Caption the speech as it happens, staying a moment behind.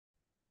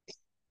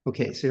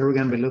Okay, so here we're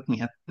going to be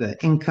looking at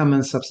the income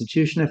and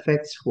substitution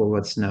effects for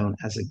what's known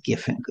as a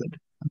Giffen good.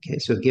 Okay,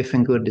 so a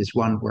Giffen good is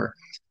one where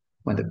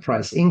when the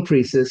price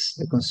increases,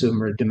 the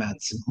consumer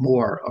demands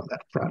more of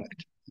that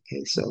product.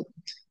 Okay, so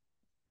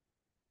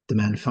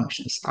demand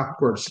function is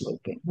upward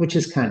sloping, which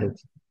is kind of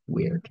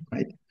weird,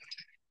 right?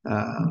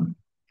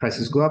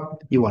 Prices go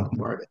up, you want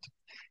more of it.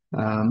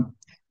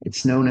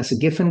 It's known as a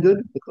Giffen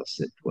good because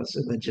it was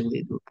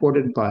allegedly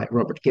reported by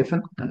Robert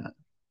Giffen, a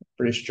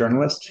British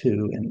journalist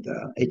who in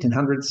the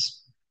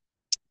 1800s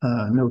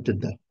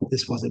noted that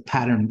this was a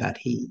pattern that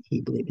he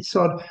believed he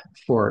saw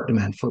for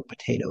demand for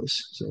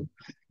potatoes. So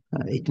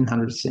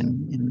 1800s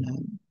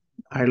in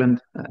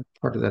Ireland,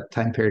 part of that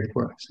time period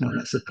was known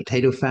as the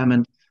potato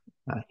famine,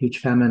 huge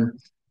famine,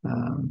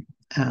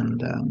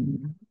 and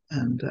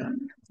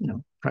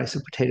price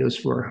of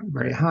potatoes were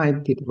very high.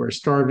 People were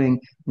starving.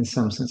 In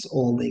some sense,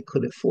 all they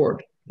could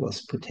afford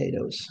was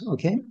potatoes.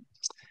 Okay,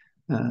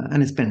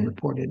 and it's been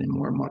reported in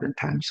more modern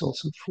times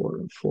also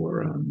for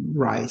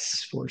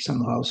rice for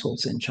some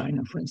households in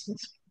China, for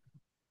instance.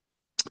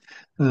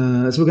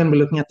 So we're going to be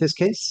looking at this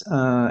case.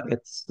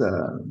 It's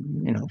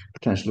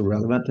potentially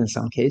relevant in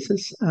some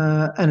cases,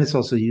 and it's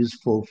also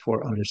useful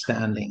for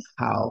understanding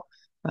how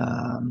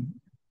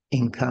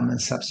income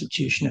and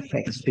substitution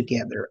effects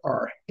together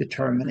are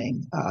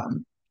determining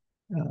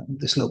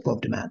the slope of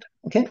demand.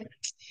 Okay,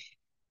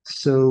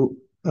 so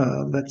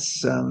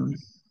let's,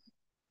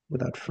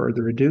 without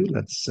further ado,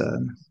 let's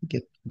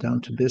get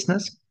down to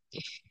business.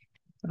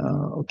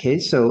 Okay,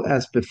 so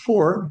as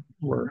before,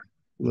 we're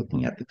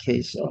looking at the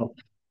case of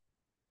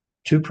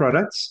two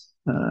products,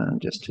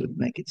 just to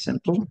make it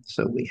simple.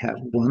 So we have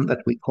one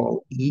that we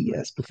call E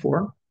as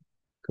before,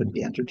 could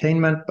be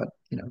entertainment, but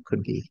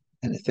could be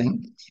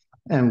anything.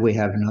 And we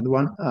have another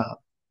one,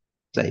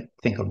 say,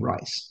 think of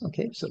rice.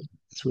 Okay, so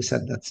as we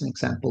said, that's an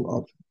example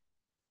of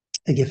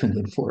a Giffen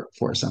good for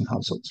some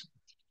households.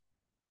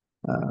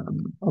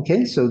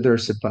 Okay, so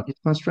there's a budget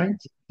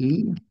constraint,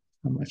 E.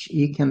 How much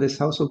E can this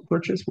household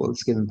purchase? Well,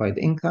 it's given by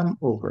the income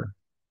over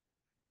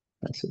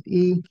price of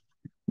E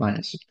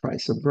minus the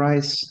price of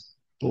rice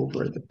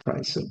over the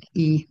price of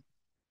E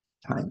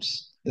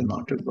times the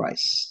amount of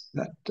rice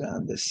that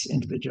this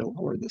individual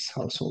or this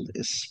household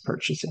is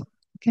purchasing.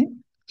 Okay,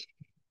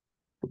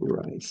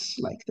 rice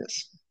like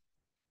this.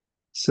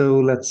 So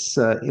let's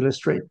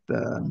illustrate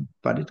the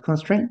budget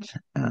constraint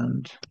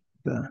and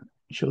the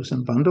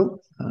chosen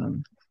bundle.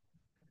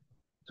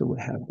 So we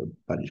have a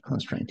budget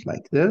constraint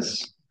like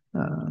this.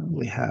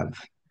 We have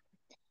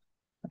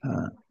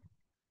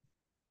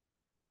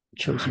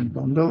chosen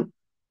bundle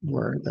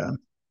where the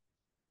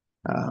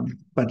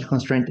budget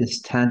constraint is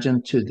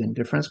tangent to the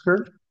indifference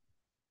curve.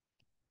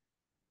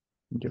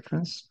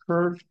 Indifference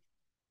curve.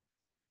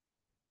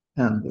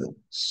 And the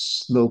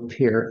slope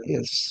here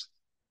is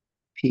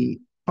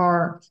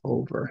PR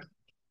over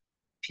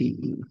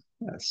PE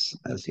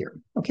as here.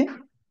 Okay.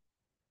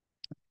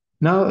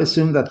 Now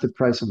assume that the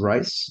price of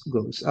rice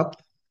goes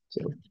up.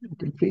 So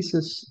it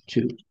increases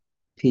to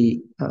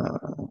P,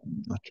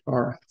 not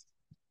R,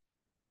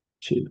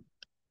 to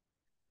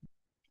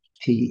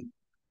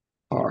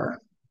PR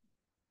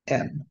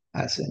M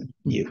as in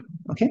new.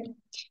 Okay.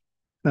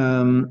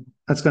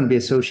 That's going to be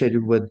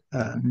associated with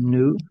a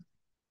new,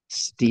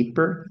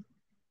 steeper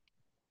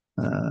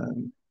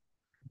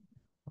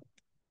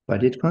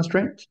budget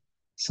constraint,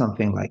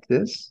 something like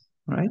this,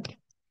 right?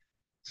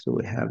 So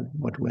we have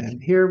what we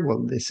have here.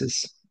 Well, this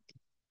is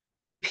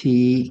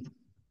PRN,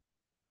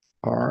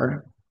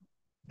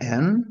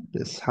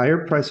 this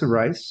higher price of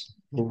rice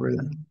over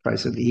the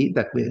price of E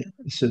that we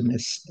assume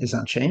is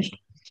unchanged.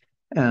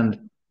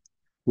 And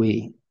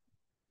we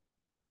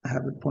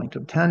have a point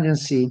of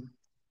tangency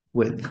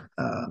with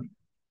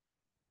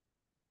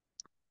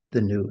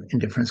the new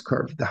indifference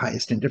curve, the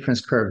highest indifference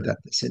curve that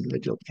this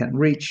individual can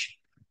reach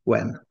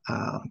when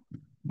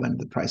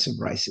the price of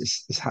rice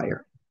is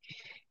higher.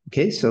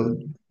 Okay, so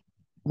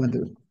when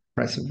the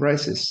price of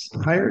rice is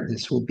higher,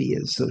 this will be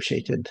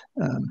associated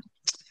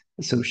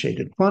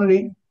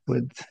quantity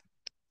with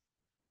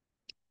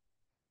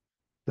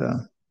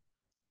the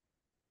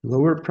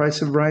lower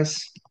price of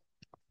rice.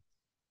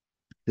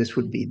 This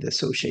would be the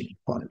associated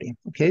quantity.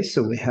 Okay,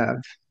 so we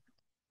have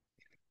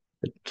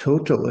the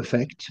total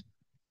effect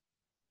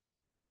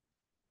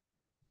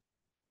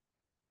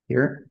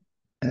here,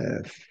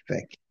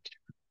 effect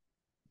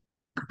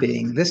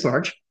being this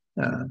large.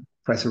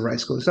 Price of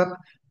rice goes up,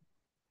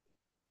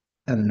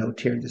 and note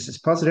here this is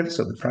positive,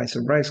 so the price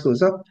of rice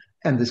goes up,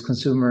 and this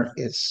consumer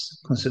is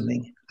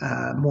consuming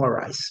more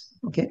rice.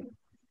 Okay,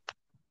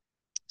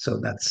 so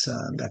that's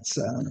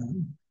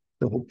the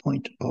whole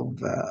point of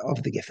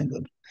the Giffen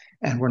good.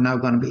 And we're now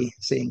going to be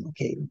seeing,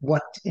 okay,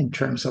 what in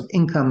terms of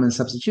income and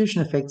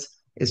substitution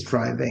effects is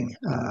driving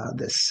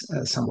this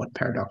somewhat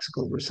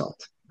paradoxical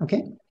result.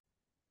 Okay.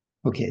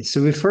 Okay,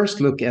 so we first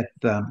look at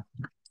the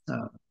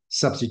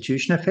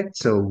substitution effect.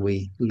 So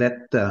we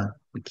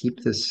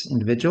keep this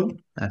individual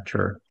at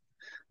her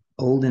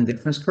old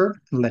indifference curve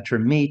and let her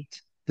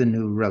meet the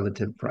new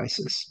relative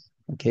prices.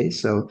 Okay,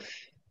 so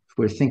if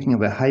we're thinking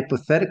of a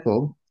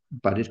hypothetical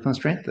budget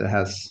constraint that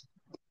has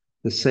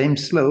the same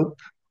slope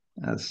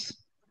as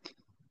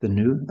the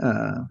new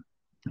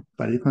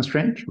body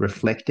constraint,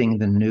 reflecting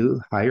the new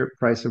higher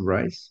price of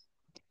rice.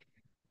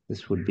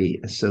 This would be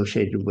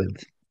associated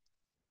with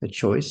a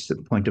choice, the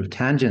point of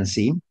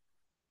tangency,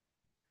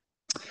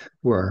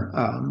 where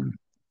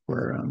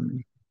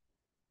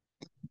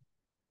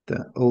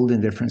the old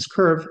indifference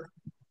curve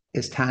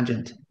is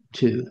tangent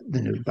to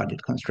the new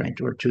budget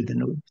constraint or to the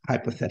new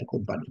hypothetical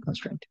budget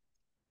constraint.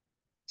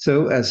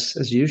 So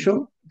as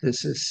usual,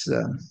 this is,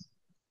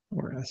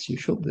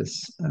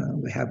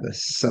 we have a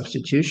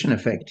substitution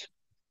effect.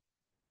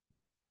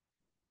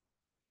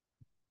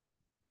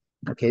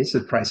 Okay, so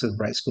the price of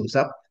rice goes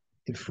up.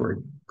 If we're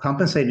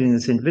compensating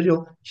this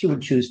individual, she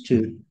would choose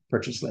to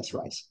purchase less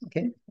rice.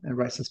 Okay, and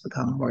rice has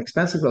become more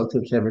expensive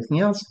relative to everything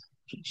else.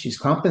 She's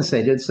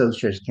compensated, so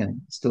she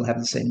can still have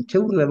the same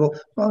utility level.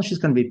 Well, she's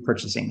going to be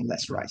purchasing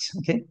less rice.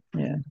 Okay,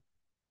 yeah.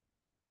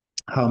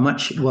 How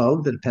much?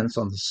 Well, that depends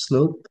on the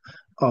slope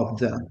of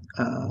the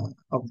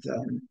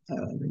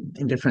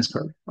indifference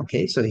curve.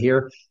 Okay, so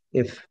here,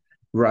 if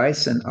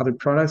rice and other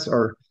products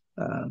are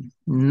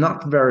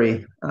not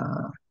very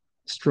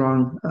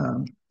strong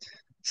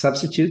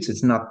substitutes,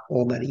 it's not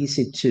all that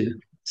easy to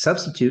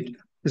substitute.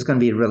 There's going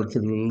to be a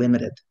relatively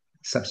limited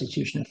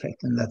substitution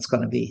effect, and that's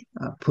going to be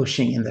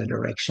pushing in the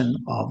direction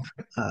of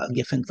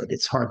Giffen. But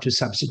it's hard to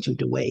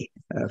substitute away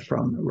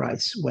from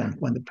rice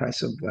when the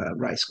price of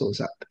rice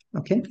goes up.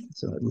 Okay,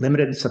 so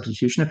limited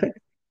substitution effect.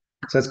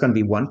 So that's going to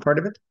be one part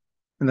of it,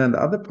 and then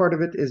the other part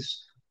of it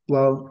is,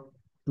 well,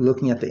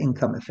 looking at the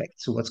income effect.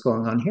 So what's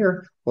going on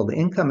here? Well, the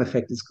income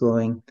effect is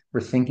going.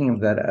 We're thinking of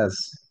that as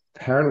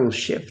parallel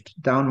shift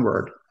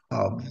downward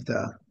of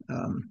the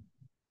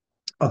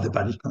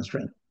budget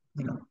constraint.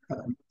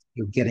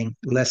 You're getting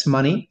less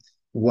money.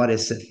 What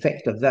is the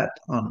effect of that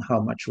on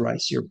how much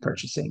rice you're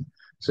purchasing?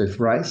 So if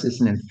rice is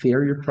an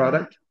inferior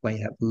product, when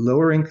you have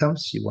lower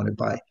incomes, you want to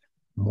buy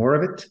more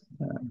of it.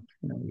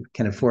 You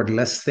can afford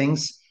less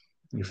things.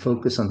 You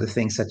focus on the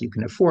things that you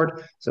can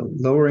afford. So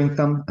lower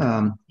income,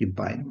 you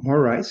buy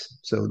more rice.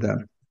 So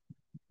the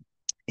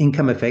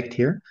income effect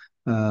here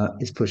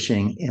is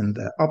pushing in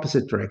the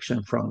opposite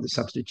direction from the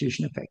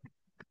substitution effect.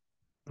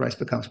 Price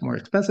becomes more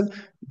expensive.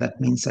 That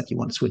means that you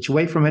want to switch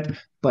away from it.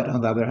 But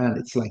on the other hand,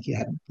 it's like you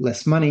have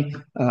less money.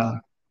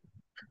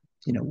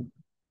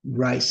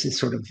 Rice is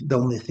sort of the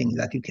only thing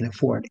that you can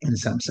afford in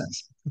some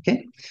sense.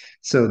 Okay,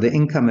 so the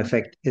income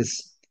effect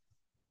is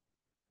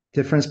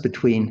difference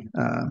between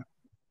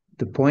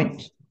the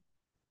point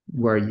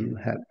where you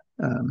have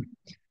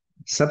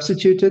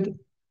substituted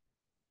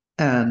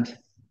and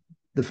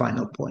the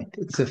final point.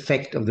 It's the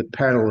effect of the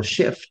parallel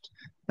shift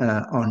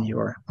on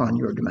your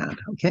demand.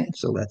 Okay,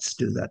 so let's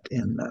do that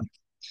in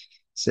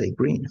say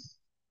green.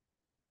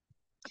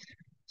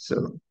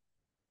 So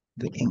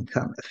the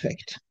income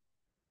effect.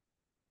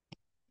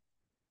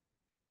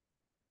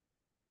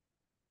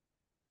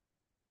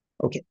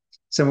 Okay,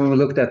 so when we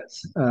looked at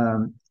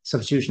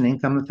substitution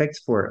income effects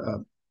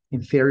for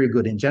inferior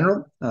good in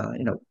general,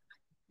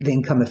 the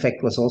income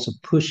effect was also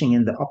pushing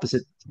in the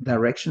opposite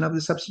direction of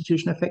the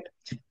substitution effect.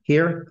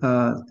 Here,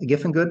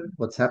 Giffen good,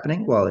 what's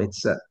happening? Well,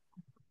 it's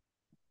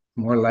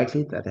more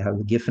likely that they have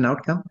a Giffen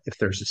outcome if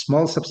there's a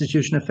small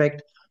substitution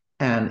effect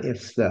and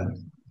if the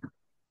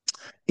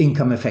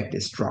income effect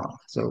is strong.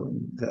 So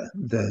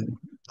the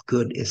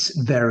good is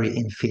very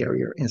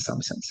inferior in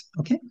some sense.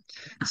 Okay,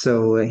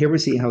 so here we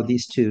see how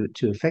these two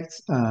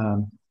effects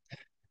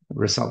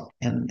result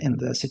in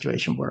the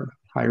situation where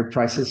higher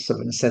prices of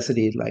a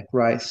necessity like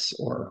rice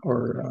or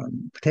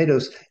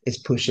potatoes is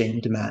pushing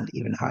demand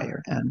even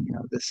higher, and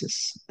this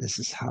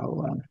is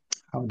how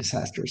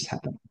disasters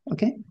happen.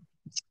 Okay.